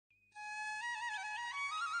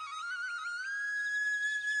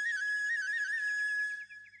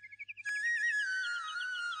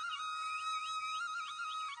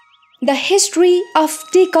The history of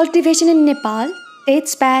tea cultivation in Nepal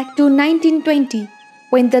dates back to 1920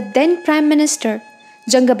 when the then Prime Minister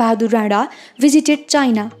Janga Bahadur Rana visited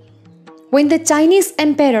China. When the Chinese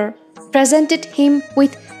Emperor presented him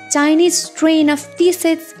with Chinese strain of tea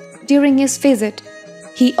seeds during his visit,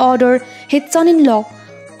 he ordered his son-in-law,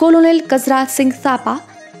 Colonel Gajraj Singh Thapa,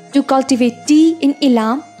 to cultivate tea in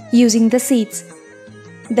Ilam using the seeds.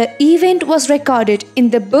 The event was recorded in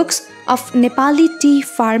the books of Nepali tea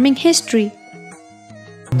farming history.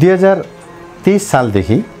 2023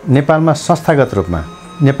 सालदेखि नेपालमा संस्थागत रूपमा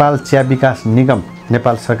Nepal chia विकास निगम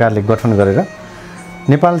नेपाल सरकारले गठन गरेर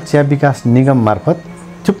Nepal chia विकास निगम मार्फत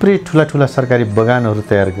थुप्रै ठूला सरकारी बगानहरू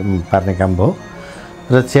तयार पार्ने काम भयो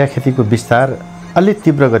र चिया खेतीको विस्तार अलि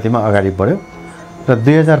तीव्र गतिमा अगाडि बढ्यो र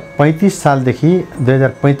 2035 सालदेखि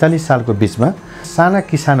 2045 सालको बीचमा साना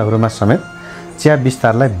किसानहरूमा समेत चिया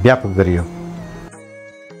विस्तारलाई व्यापक गरियो.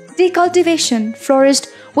 Tea cultivation flourished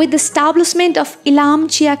with the establishment of Ilam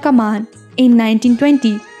Chia Kaman in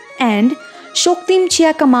 1920 and Shoktim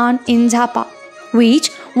Chia Kaman in Jhapa, which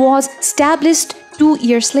was established 2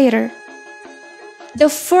 years later. The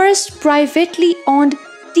first privately owned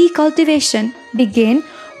tea cultivation began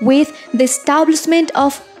with the establishment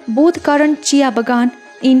of both current Chia Bagan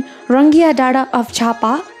in Rangia Dada of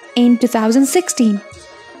Jhapa in 2016.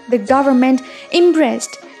 The government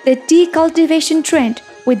embraced the tea cultivation trend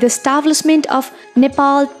with the establishment of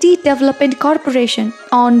Nepal Tea Development Corporation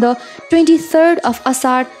on the 23rd of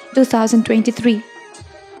Asar 2023.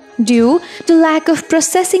 Due to lack of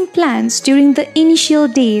processing plants during the initial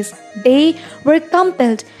days, they were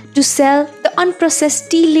compelled to sell the unprocessed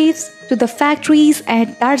tea leaves to the factories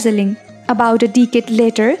at Darjeeling. About a decade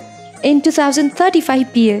later, in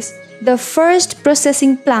 2035 PS, the first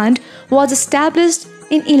processing plant was established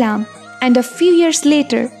in Ilam, and a few years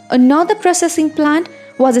later, another processing plant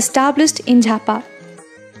was established in Jhapa.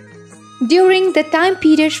 During the time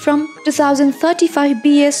period from 2035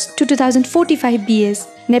 BS to 2045 BS,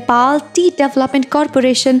 Nepal Tea Development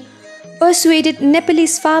Corporation persuaded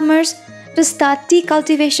Nepalese farmers to start tea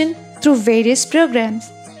cultivation through various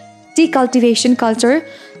programs. Tea cultivation culture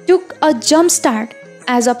took a jump start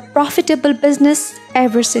as a profitable business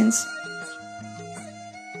ever since.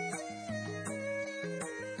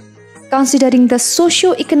 Considering the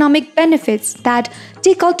socio-economic benefits that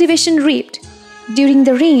tea cultivation reaped during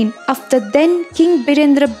the reign of the then King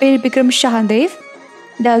Birendra Bir Bikram Shahadev,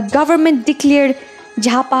 the government declared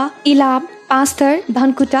Jhapa, Ilam, Pasthar,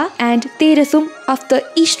 Dhankuta and Teresum of the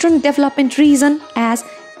Eastern Development Region as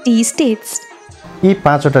tea states. यी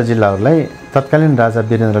पाँचवटा जिल्लाहरूलाई तत्कालीन राजा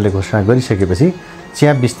वीरेन्द्रले घोषणा गरिसकेपछि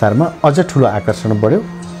chia विस्तारमा अझ ठूलो आकर्षण बढ्यो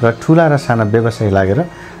र ठूला र साना व्यवसाय लागेर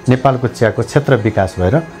नेपालको चियाको क्षेत्र विकास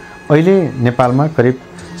भएर अहिले नेपालमा करिब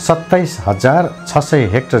 27,600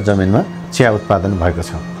 हेक्टर जमिनमा चिया उत्पादन भएको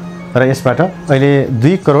छ र यसबाट अहिले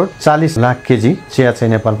 2,40,00,000 केजी चिया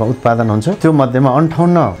चाहिँ नेपालमा उत्पादन हुन्छ. त्यो मध्येमा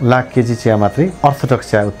 58 लाख केजी चिया मात्रै अर्थोडक्स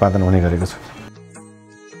चिया उत्पादन हुने गरेको छ.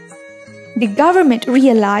 The government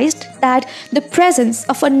realized that the presence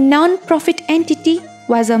of a non-profit entity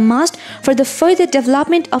was a must for the further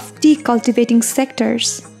development of tea cultivating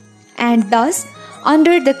sectors, and thus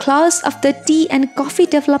under the clause of the Tea and Coffee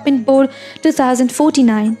Development Board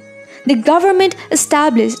 2049, the government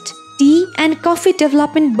established Tea and Coffee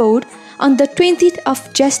Development Board on the 20th of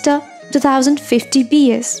Jesta 2050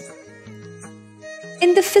 BS.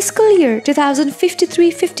 In the fiscal year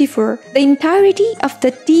 2053-54, the entirety of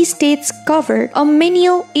the tea states covered a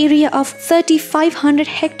manual area of 3,500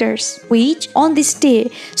 hectares, which on this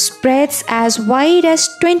day spreads as wide as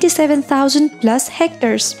 27,000 plus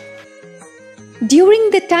hectares. During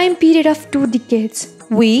the time period of 2 decades,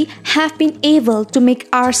 we have been able to make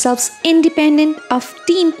ourselves independent of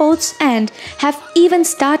tea imports and have even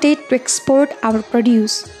started to export our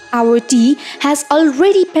produce. Our tea has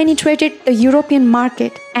already penetrated the European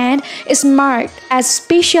market and is marked as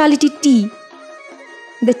specialty tea.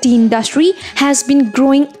 The tea industry has been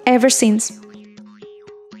growing ever since.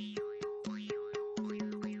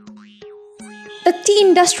 The tea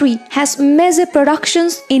industry has major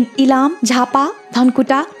productions in Ilam, Jhapa,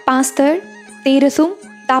 Dhankuta, Pasthar, Teresum,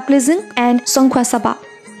 Taplejung and Songkhla,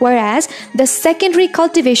 whereas the secondary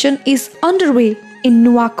cultivation is underway in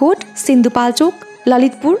Nuwakot, Sindhupalchok,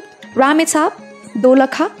 Lalitpur, Ramechhap,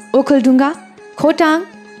 Dolakha, Okhaldunga, Khotang,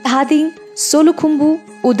 Dhading, Solukhumbu,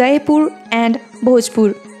 Udaipur and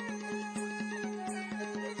Bhojpur.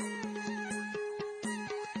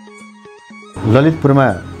 ललितपुरमा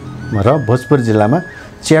र भोजपुर जिल्लामा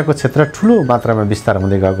चियाको क्षेत्र ठूलो मात्रामा विस्तार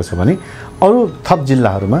हुँदै गएको छ भने अरु थप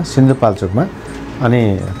जिल्लाहरूमा सिन्धुपाल्चोकमा अनि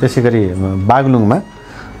त्यसैगरी बागलुङमा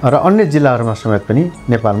र अन्य जिल्लाहरूमा समेत पनि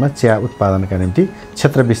नेपालमा चिया उत्पादनका निम्ति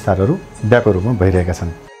क्षेत्र विस्तारहरू व्यापक रूपमा भइरहेका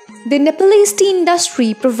छन्। The Nepalese tea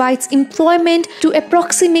industry provides employment to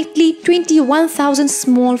approximately 21,000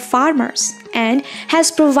 small farmers and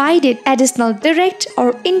has provided additional direct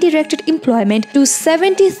or indirect employment to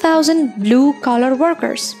 70,000 blue-collar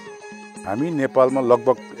workers. हामी नेपालमा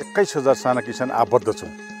लगभग 21,000 साना किसान आबद्ध छौँ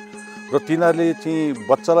र तिनीहरूले चाहिँ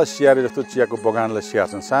बच्चालाई स्याहारे जस्तो चियाको बगानलाई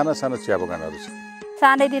स्याहार्छन्। साना साना चिया बगानहरू छ।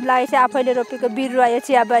 सानैदेखि लागेपछि आफैले रोपेको बिरुवा यो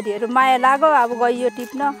चियाबारीहरू माया लाग्यो, अब गइयो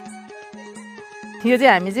टिप्न। यो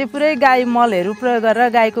चाहिँ हामी चाहिँ पुरै गाई मलहरू प्रयोग गरेर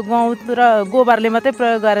गाईको गहुँत र गोबरले मात्रै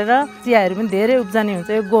प्रयोग गरेर चियाहरू पनि धेरै उब्जनी हुन्छ।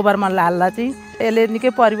 यो गोबर मल हाल्दा चाहिँ यसले निकै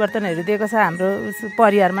परिवर्तनहरू दिएको छ हाम्रो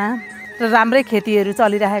परिवारमा र राम्रै खेतीहरू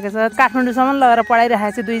चलिरहेको छ। काठमाडौँसम्म लगेर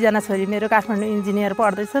पढाइरहेको छु। 2 जना छोरी मेरो काठमाडौँ इन्जिनियर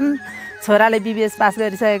पढ्दैछन्। छोराले BBS पास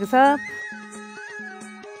गरिसकेको छ।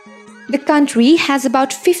 The country has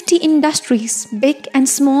about 50 industries, big and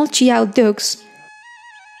small chia udyogs.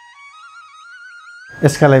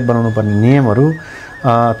 यसका लागि बनाउनु पर्ने नियमहरू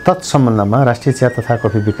तत्सम्बन्धमा राष्ट्रिय चिया तथा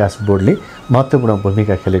कफी विकास बोर्डले महत्त्वपूर्ण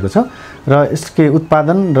भूमिका खेलेको छ र यसको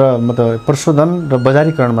उत्पादन र मतलब प्रशोधन र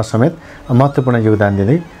बजारीकरणमा समेत महत्त्वपूर्ण योगदान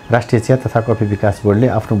दिँदै राष्ट्रिय चिया तथा कफी विकास बोर्डले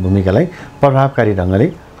आफ्नो भूमिकालाई प्रभावकारी ढङ्गले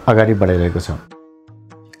अगाडि बढाइरहेको छ।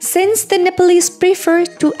 Since the Nepalese prefer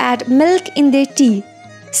to add milk in their tea,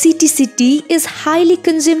 CTC tea is highly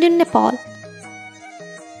consumed in Nepal.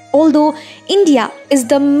 Although India is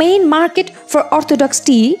the main market for orthodox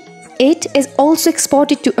tea, it is also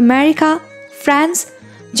exported to America, France,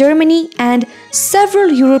 Germany, and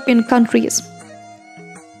several European countries.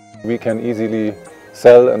 We can easily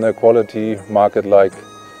sell in a quality market like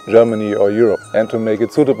Germany or Europe, and to make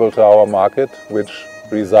it suitable to our market, which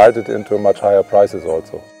resulted into much higher prices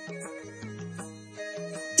also.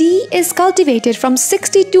 Tea is cultivated from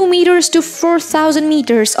 62 meters to 4,000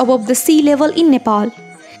 meters above the sea level in Nepal.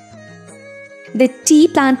 The tea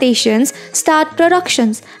plantations start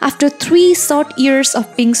productions after 3 short years of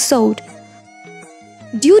being sowed.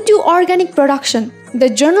 Due to organic production, the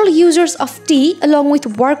general users of tea along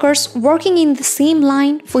with workers working in the same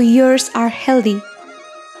line for years are healthy.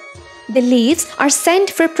 The leaves are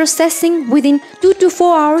sent for processing within 2 to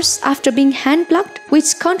 4 hours after being hand-plucked,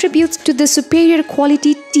 which contributes to the superior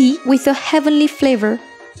quality tea with a heavenly flavor.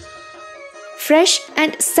 Fresh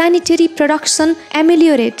and sanitary production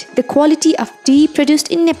ameliorate the quality of tea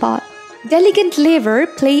produced in Nepal. Delicate labor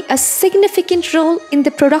play a significant role in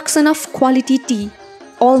the production of quality tea,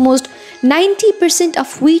 almost 90%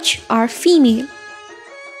 of which are female.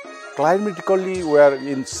 Climatically, we are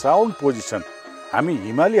in sound position. हामी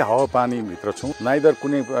हिमाली हावापानी भित्र छौं। Neither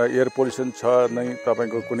कुनै air pollution छ नै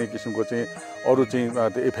तपाईको कुनै किसिमको चाहिँ अरु चाहिँ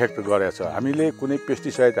इफेक्ट गरेछ। हामीले कुनै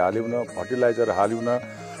पेस्टिसाइड हाल्यौन, फर्टिलाइजर हाल्यौन।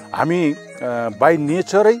 हामी बाइ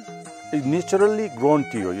नेचरै नेचुरली ग्रोन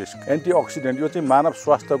टी हो। यो एन्टिअक्सिडेन्ट यो चाहिँ मानव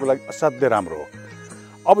स्वास्थ्यको लागि असाध्यै राम्रो हो।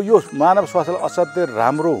 अब यो मानव स्वास्थ्यलाई असाध्यै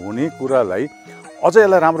राम्रो हुने कुरालाई अझ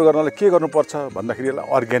यसलाई राम्रो गर्नलाई के गर्नुपर्छ भन्दाखेरि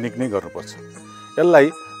यसलाई अर्ग्यानिक नै गर्नुपर्छ।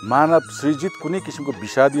 यसलाई मानव सृजित कुनै किसिमको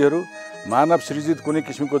विषादीहरू, मानव सृजित कुनै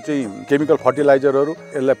किसिमको चाहिँ केमिकल फर्टिलाइजरहरू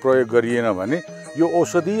यसलाई प्रयोग गरिएन भने यो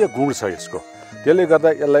औषधीय गुण छ यसको। त्यसले गर्दा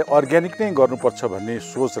यसलाई अर्ग्यानिक नै गर्नुपर्छ भन्ने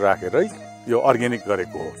सोच राखेरै यो अर्ग्यानिक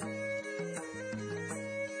गरेको हो।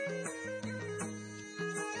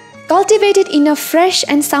 Cultivated in a fresh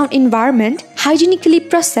and sound environment, hygienically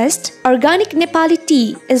processed, organic Nepali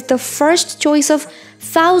tea is the first choice of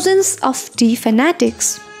thousands of tea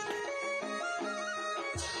fanatics.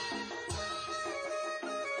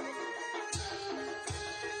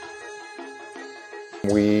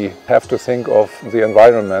 We have to think of the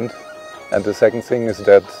environment, and the second thing is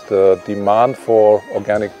that the demand for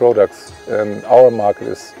organic products in our market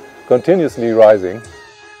is continuously rising.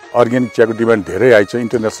 Organic चियाको demand धेरै high छ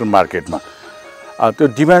international मार्केटमा। त्यो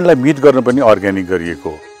डिमान्डलाई मिट गर्न पनि organic गरिएको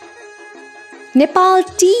हो। Nepal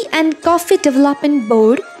Tea and Coffee Development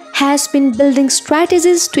Board has been building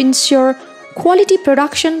strategies to ensure quality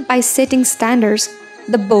production by setting standards.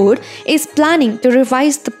 The board is planning to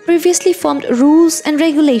revise the previously formed rules and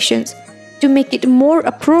regulations to make it more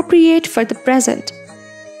appropriate for the present.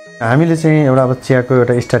 हामीले चाहिँ एउटा अब चियाको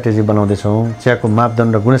एउटा strategy बनाउँदै छौं। चियाको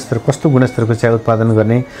मापदण्ड गुणस्तर कस्तो गुणस्तरको चिया उत्पादन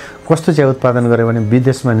गर्ने, कस्तो चिया उत्पादन गरे भने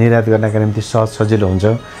विदेशमा निर्यात गर्नका निम्ति सहज सजिलो हुन्छ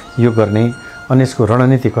यो गर्ने, अनि यसको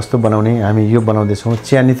रणनीति कस्तो बनाउने हामी यो बनाउँदै छौं।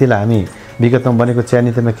 चिया नीतिलाई हामी विगतमा बनेको चिया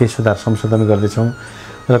नीतिमा केही सुधार संशोधन गर्दै छौं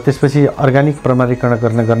र त्यसपछि अर्ग्यानिक प्रमाणीकरण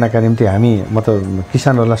गर्नका निम्ति हामी मतलब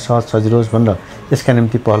किसानहरूलाई सहज सजिलो होस् भनेर यसका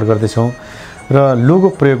निम्ति पहल गर्दै छौं। र लोगो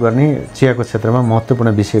प्रयोग गर्ने चियाको क्षेत्रमा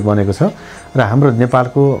महत्त्वपूर्ण विषय बनेको छ र हाम्रो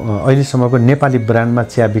नेपालको अहिलेसम्मको नेपाली ब्रान्डमा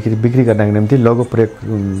चिया बिक्री गर्नको निम्ति लोगो प्रयोग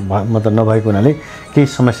मतलब नभएको हुनाले केही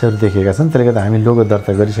समस्याहरू देखिएका छन्। त्यसले गर्दा हामी लोगो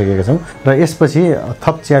दर्ता गरिसकेका छौँ र यसपछि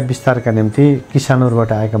थप चिया विस्तारका निम्ति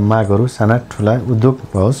किसानहरूबाट आएका मागहरू साना ठुला उद्योग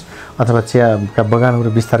होस् अथवा चियाका बगानहरू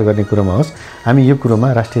विस्तार गर्ने कुरोमा होस् हामी यो कुरोमा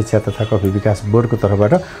राष्ट्रिय चिया तथा कफी विकास बोर्डको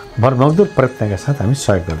तर्फबाट भरमग्दुर प्रयत्नका साथ हामी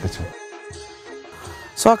सहयोग गर्दैछौँ।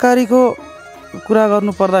 सहकारीको कुरा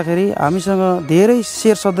गर्नु पर्दाखेरि हामीसँग धेरै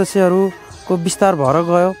शेयर सदस्यहरूको विस्तार भएर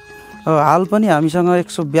गयो। हाल पनि हामीसँग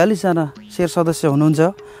 142 जना शेयर सदस्य हुनुहुन्छ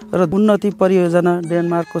र उन्नति परियोजना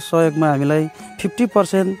डेनमार्कको सहयोगमा हामीलाई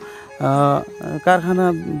 50% कारखाना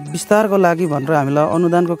विस्तारको लागि भनेर हामीलाई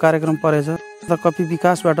अनुदानको कार्यक्रम परेछ। र कफी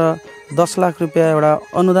विकासबाट 10 लाख रुपियाँ एउटा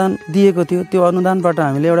अनुदान दिएको थियो। त्यो अनुदानबाट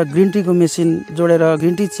हामीले एउटा ग्रिन टीको मेसिन जोडेर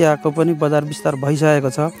ग्रिन टी चियाको पनि बजार विस्तार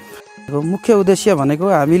भइसकेको छ। मुख्य उद्देश्य भनेको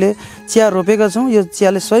हामीले चिया रोपेका छौँ, यो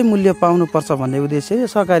चियाले सही मूल्य पाउनुपर्छ भन्ने उद्देश्य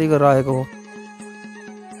सहकारीको रहेको हो।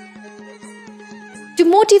 To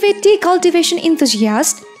motivate tea cultivation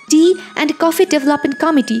enthusiasts, Tea and Coffee Development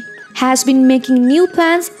Committee has been making new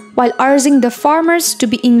plans while urging the farmers to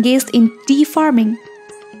be engaged in tea farming.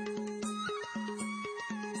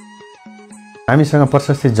 हामीसँग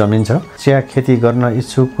प्रशस्त जमिन छ। चिया खेती गर्न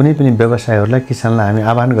इच्छुक कुनै पनि व्यवसायहरूलाई किसानलाई हामी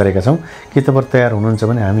आह्वान गरेका छौँ कि तपाईहरु तयार हुनुहुन्छ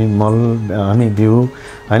भने हामी मल हामी बिउ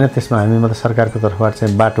हैन त्यसमा हामी मतलब सरकारको तर्फबाट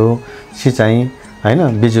चाहिँ बाटो सिँचाइ हैन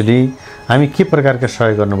बिजुली हामी के प्रकारका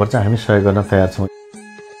सहयोग गर्नुपर्छ हामी सहयोग गर्न तयार छौँ।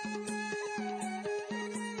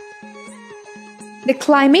 The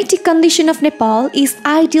climatic condition of Nepal is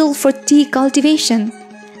ideal for tea cultivation.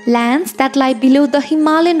 Lands that lie below the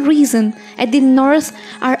Himalayan region at the north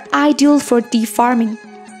are ideal for tea farming.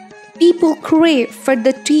 People crave for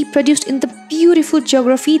the tea produced in the beautiful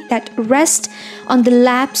geography that rests on the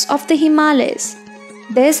laps of the Himalayas.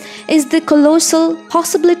 This is the colossal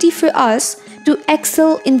possibility for us to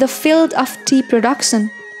excel in the field of tea production.